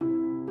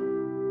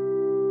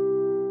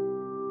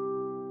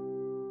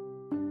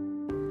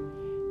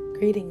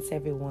Greetings,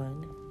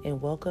 everyone,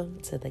 and welcome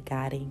to the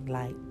Guiding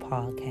Light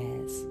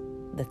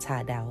Podcast, The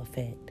Tidal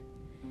Effect.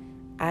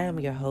 I am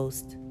your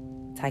host,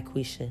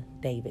 Tyquisha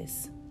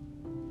Davis.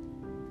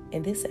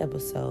 In this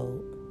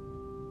episode,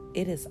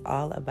 it is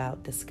all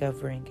about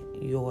discovering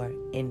your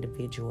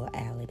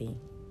individuality.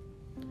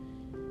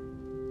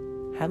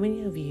 How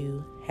many of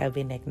you have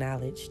been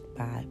acknowledged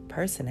by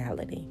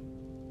personality?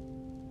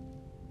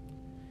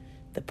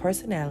 The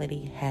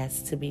personality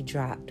has to be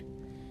dropped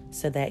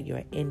so that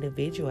your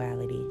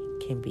individuality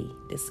can be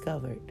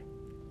discovered.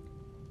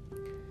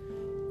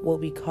 What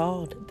we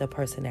called the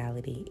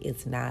personality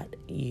is not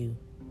you.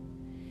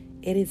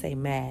 It is a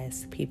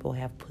mask people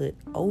have put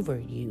over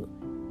you.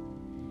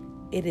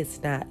 It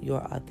is not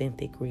your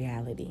authentic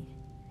reality.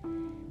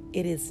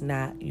 It is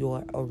not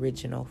your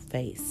original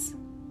face.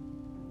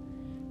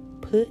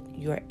 Put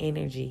your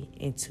energy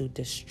into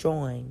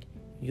destroying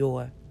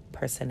your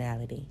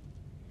personality,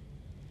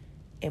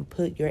 and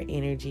put your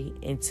energy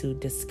into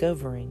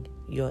discovering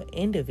your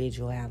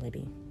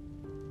individuality.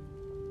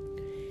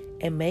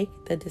 And make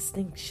the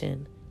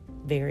distinction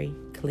very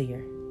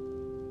clear.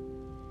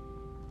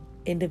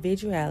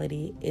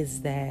 Individuality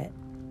is that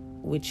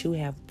which you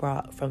have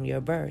brought from your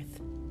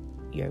birth,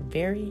 your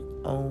very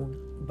own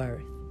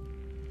birth.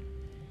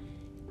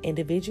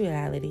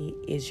 Individuality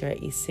is your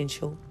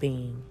essential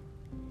being,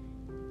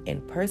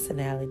 and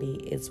personality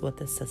is what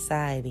the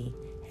society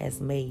has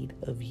made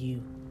of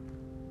you,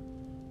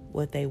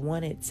 what they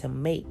wanted to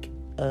make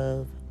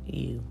of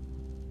you.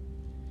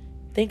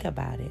 Think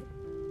about it.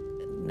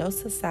 No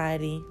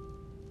society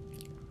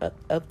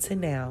up to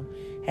now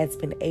has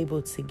been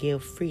able to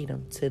give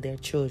freedom to their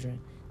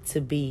children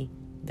to be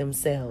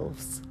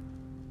themselves.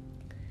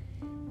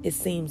 It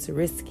seems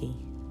risky.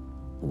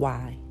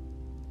 Why?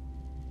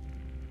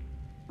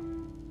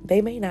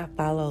 They may not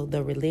follow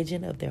the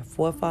religion of their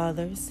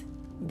forefathers.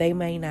 They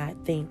may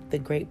not think the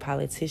great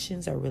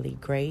politicians are really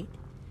great.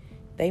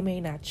 They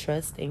may not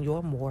trust in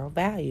your moral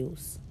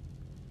values.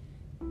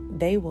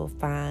 They will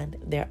find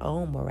their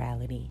own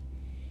morality,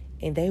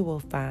 and they will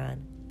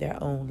find their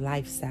own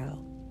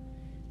lifestyle.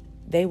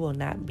 They will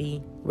not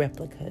be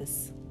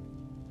replicas.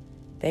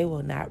 They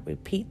will not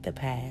repeat the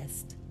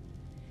past.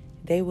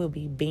 They will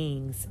be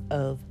beings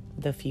of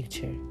the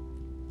future.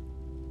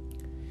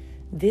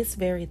 This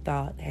very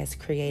thought has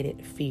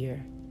created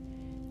fear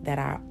that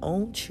our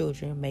own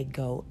children may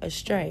go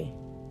astray.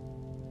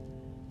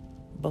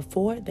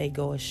 Before they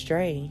go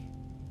astray,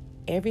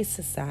 every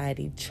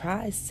society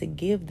tries to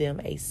give them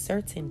a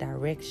certain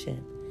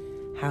direction,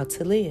 how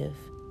to live,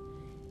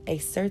 a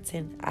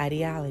certain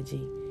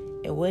ideology,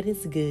 and what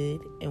is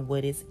good and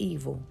what is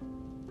evil,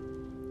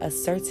 a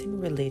certain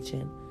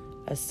religion,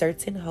 a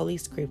certain holy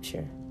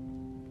scripture.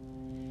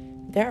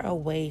 There are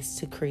ways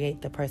to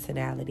create the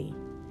personality,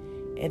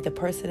 and the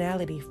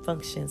personality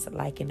functions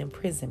like an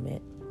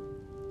imprisonment.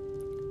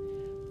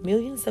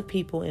 Millions of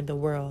people in the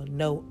world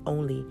know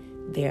only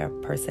their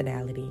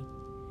personality.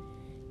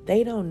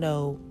 They don't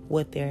know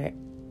where there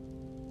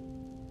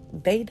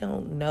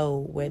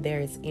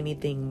is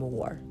anything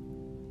more.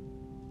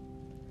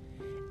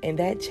 And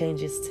that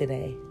changes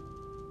today.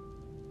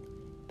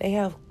 They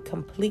have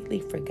completely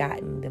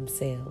forgotten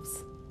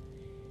themselves.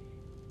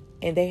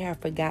 And they have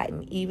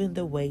forgotten even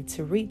the way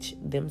to reach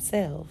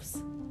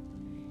themselves.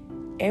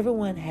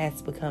 Everyone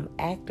has become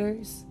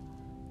actors,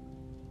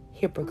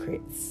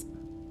 hypocrites.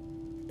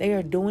 They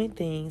are doing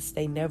things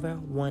they never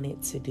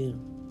wanted to do.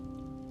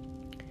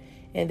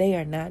 And they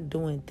are not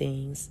doing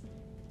things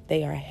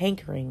they are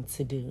hankering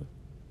to do,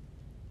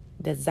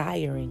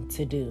 desiring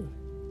to do.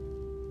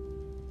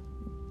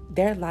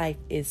 Their life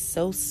is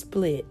so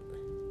split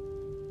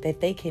that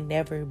they can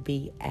never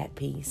be at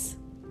peace.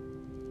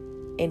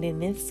 And in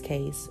this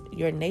case,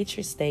 your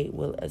nature state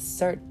will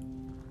assert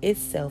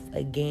itself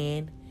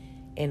again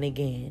and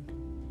again,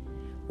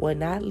 will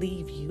not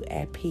leave you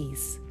at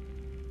peace.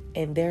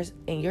 And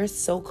your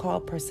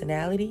so-called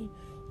personality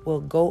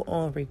will go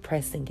on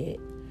repressing it,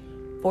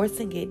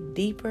 forcing it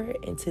deeper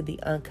into the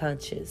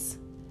unconscious.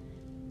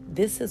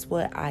 This is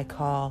what I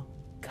call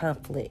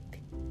conflict.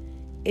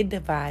 It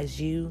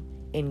divides you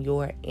and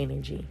your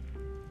energy.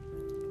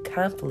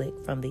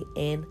 Conflict from the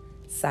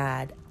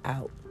inside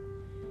out.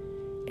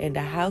 And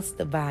a house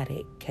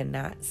divided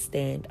cannot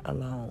stand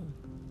alone.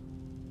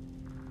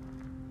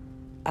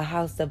 A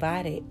house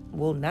divided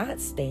will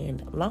not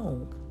stand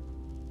long.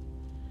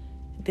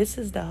 This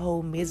is the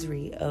whole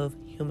misery of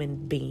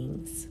human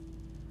beings.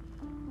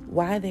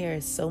 Why there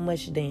is so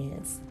much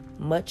dance,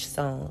 much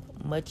song,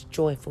 much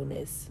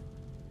joyfulness.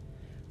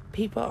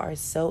 People are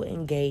so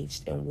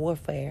engaged in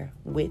warfare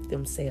with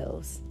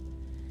themselves.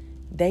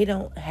 They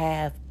don't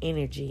have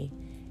energy,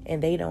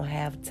 and they don't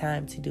have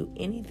time to do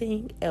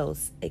anything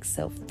else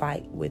except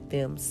fight with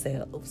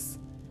themselves.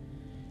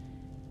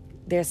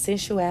 Their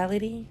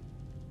sensuality,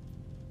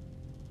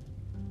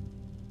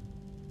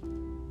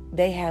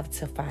 they have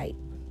to fight.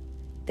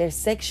 Their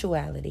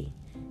sexuality,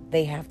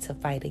 they have to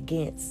fight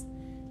against.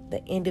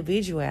 The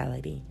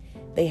individuality,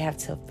 they have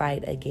to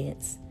fight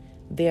against.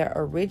 Their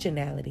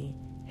originality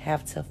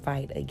have to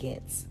fight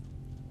against.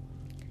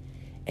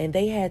 And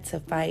they had to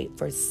fight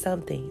for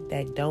something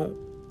that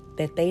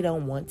they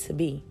don't want to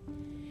be,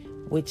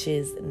 which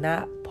is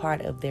not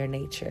part of their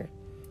nature,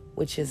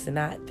 which is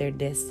not their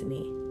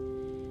destiny.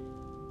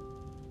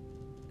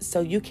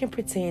 So you can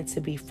pretend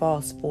to be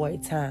false for a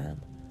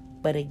time,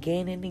 but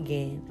again and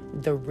again,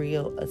 the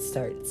real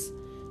asserts.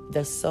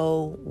 The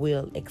soul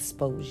will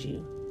expose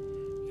you.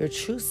 Your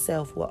true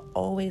self will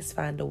always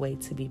find a way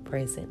to be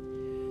present.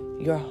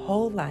 Your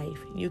whole life,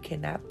 you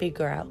cannot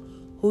figure out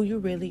who you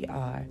really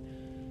are,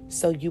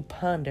 so you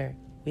ponder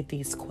with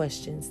these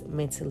questions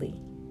mentally.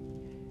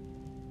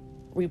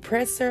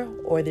 Repressor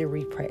or the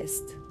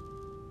repressed?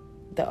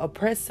 The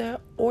oppressor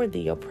or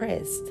the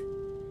oppressed?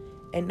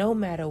 And no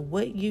matter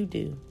what you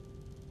do,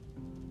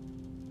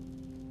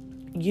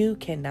 you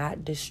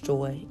cannot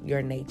destroy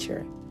your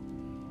nature.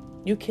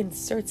 You can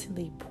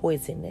certainly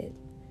poison it,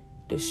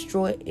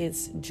 destroy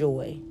its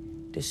joy,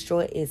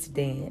 destroy its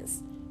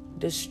dance,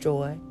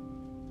 destroy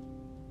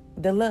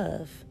the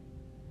love.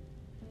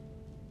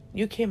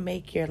 You can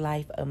make your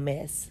life a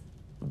mess,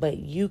 but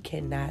you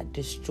cannot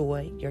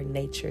destroy your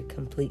nature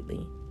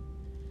completely.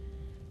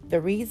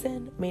 The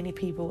reason many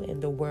people in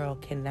the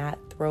world cannot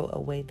throw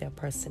away their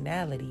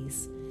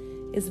personalities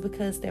is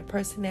because their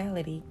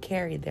personality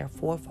carried their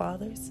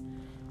forefathers,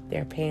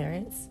 their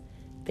parents,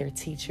 their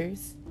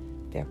teachers,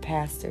 their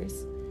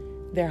pastors,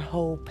 their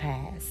whole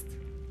past.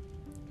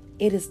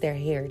 It is their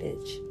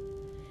heritage.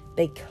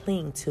 They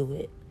cling to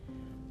it.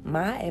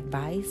 My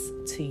advice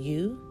to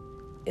you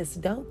is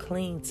don't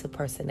cling to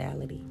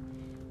personality.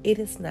 It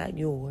is not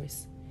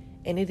yours,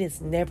 and it is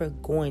never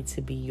going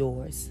to be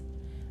yours.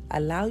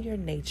 Allow your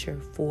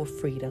nature full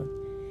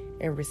freedom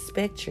and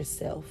respect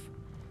yourself.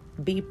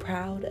 Be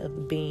proud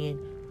of being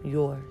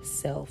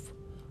yourself,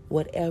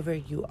 whatever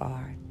you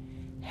are.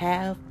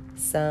 Have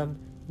some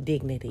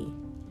dignity.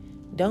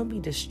 Don't be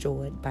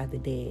destroyed by the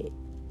dead.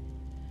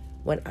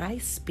 When I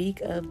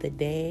speak of the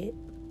dead,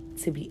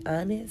 to be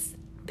honest,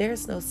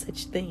 there's no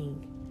such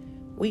thing.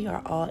 We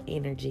are all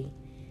energy,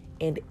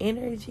 and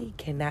energy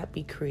cannot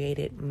be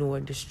created nor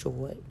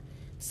destroyed.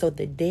 So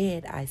the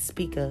dead I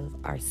speak of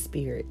are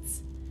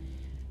spirits.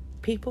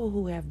 People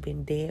who have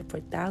been dead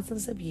for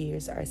thousands of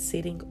years are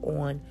sitting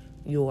on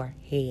your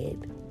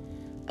head.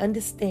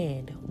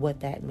 Understand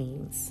what that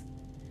means.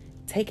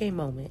 Take a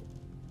moment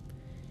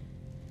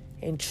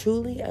and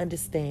truly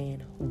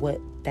understand what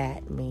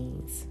that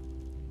means.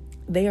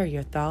 They are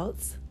your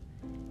thoughts.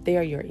 They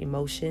are your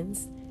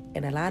emotions.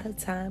 And a lot of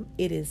time,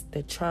 it is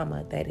the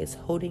trauma that is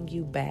holding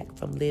you back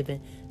from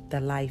living the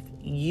life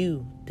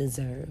you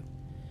deserve.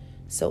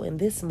 So in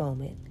this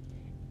moment,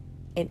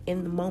 and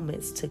in the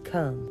moments to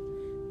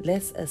come,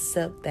 let's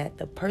accept that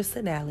the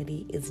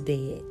personality is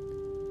dead.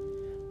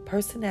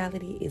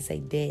 Personality is a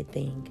dead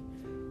thing.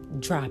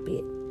 Drop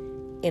it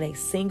in a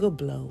single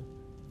blow,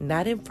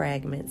 not in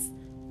fragments,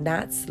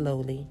 not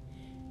slowly.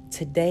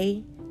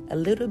 Today, a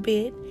little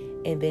bit,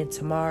 and then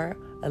tomorrow,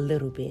 a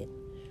little bit.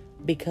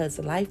 Because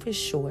life is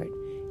short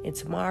and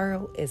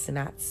tomorrow is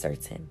not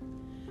certain.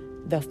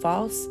 The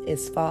false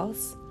is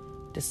false,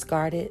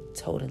 discard it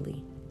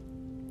totally.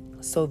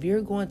 So if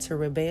you're going to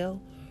rebel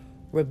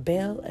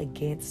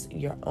against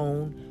your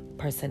own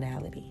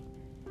personality.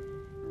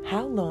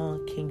 How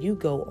long can you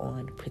go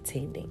on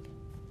pretending?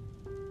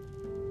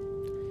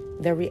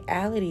 The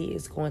reality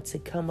is going to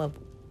come up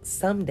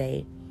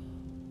someday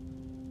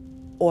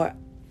or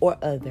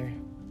other,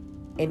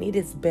 and it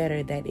is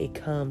better that it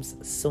comes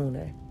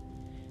sooner.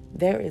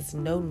 There is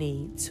no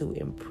need to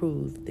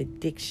improve the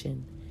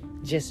diction.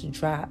 Just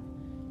drop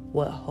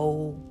the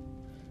whole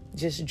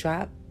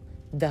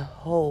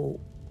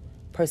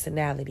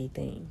personality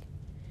thing.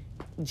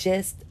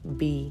 Just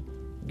be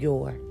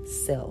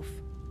yourself.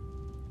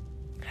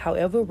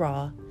 However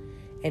raw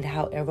and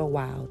however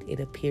wild it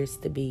appears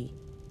to be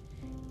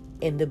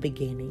in the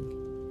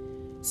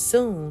beginning,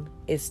 soon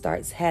it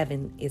starts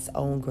having its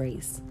own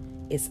grace,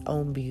 its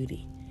own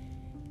beauty.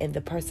 And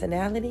the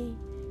personality,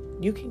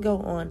 you can go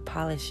on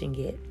polishing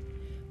it,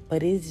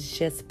 but it is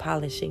just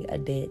polishing a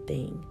dead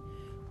thing,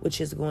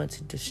 which is going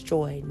to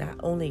destroy not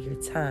only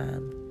your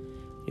time,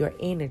 your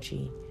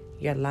energy,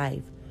 your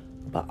life,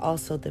 but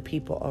also the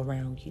people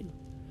around you.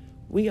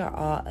 We are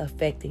all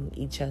affecting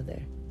each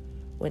other.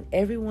 When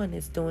everyone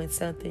is doing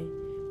something,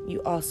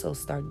 you also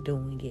start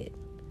doing it.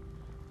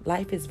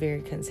 Life is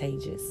very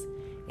contagious,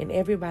 and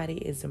everybody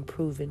is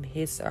improving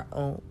his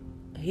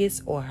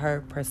or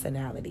her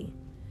personality.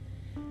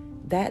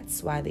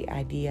 That's why the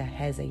idea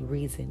has a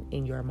reason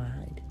in your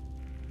mind.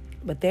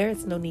 But there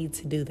is no need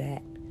to do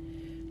that.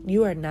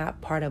 You are not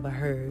part of a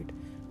herd,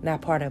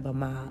 not part of a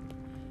mob.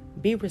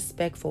 Be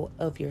respectful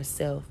of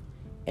yourself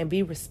and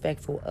be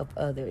respectful of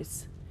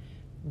others.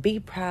 Be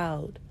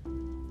proud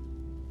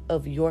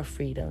of your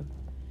freedom.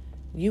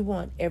 You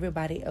want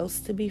everybody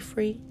else to be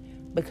free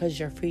because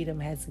your freedom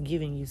has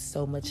given you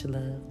so much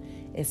love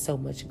and so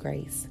much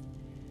grace.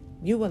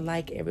 You would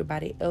like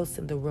everybody else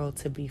in the world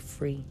to be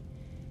free,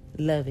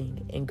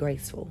 loving, and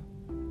graceful.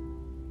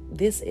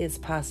 This is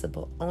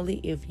possible only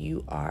if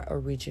you are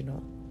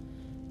original,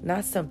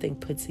 not something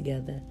put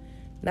together,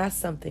 not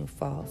something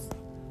false,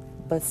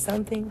 but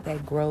something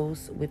that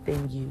grows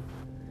within you,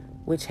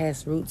 which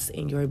has roots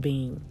in your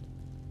being,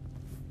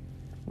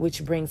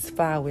 which brings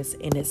flowers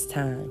in its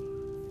time.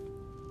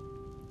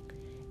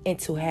 And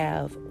to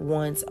have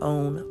one's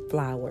own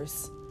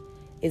flowers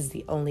is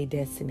the only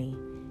destiny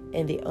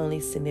and the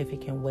only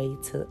significant way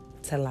to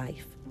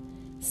life.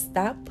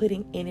 Stop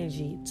putting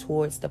energy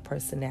towards the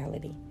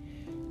personality.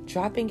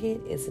 Dropping it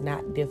is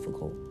not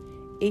difficult.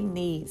 It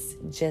needs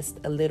just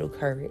a little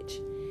courage.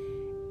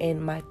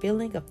 And my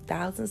feeling of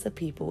thousands of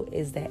people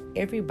is that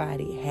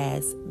everybody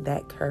has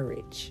that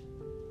courage.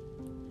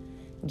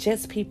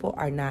 Just people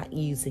are not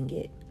using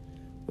it.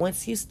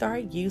 Once you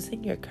start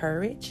using your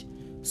courage,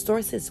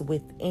 sources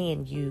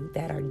within you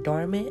that are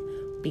dormant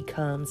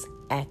becomes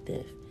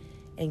active.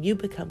 And you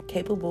become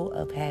capable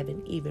of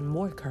having even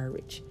more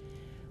courage.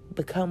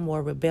 Become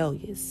more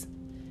rebellious.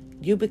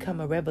 You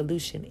become a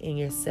revolution in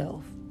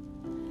yourself.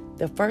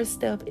 The first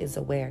step is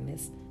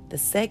awareness. The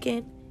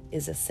second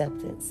is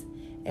acceptance.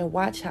 And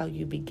watch how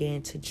you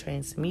begin to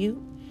transmute,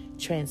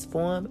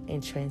 transform,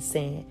 and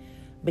transcend,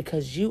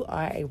 because you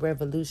are a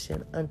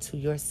revolution unto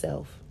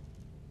yourself.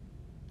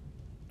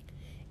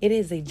 It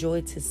is a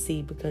joy to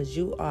see, because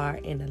you are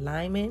in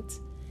alignment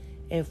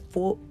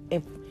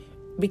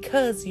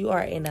because you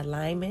are in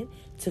alignment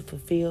to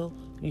fulfill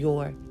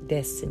your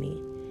destiny.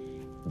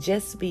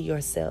 Just be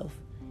yourself.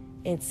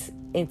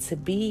 And to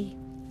be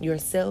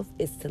yourself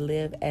is to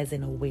live as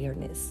an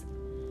awareness.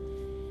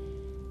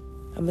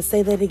 I'm going to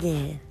say that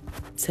again.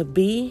 To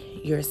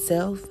be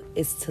yourself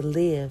is to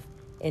live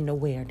in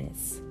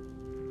awareness.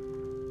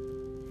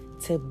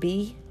 To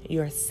be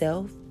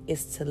yourself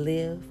is to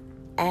live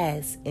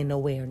as an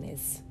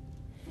awareness.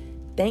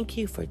 Thank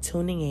you for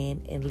tuning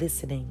in and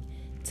listening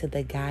to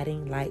the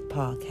Guiding Light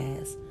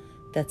Podcast,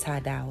 The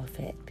Tadao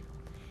Effect.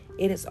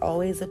 It is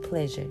always a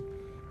pleasure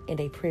and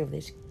a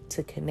privilege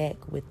to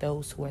connect with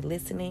those who are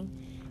listening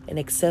and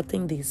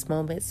accepting these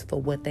moments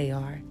for what they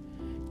are,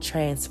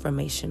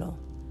 transformational.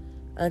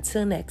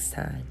 Until next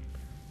time,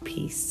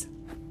 peace.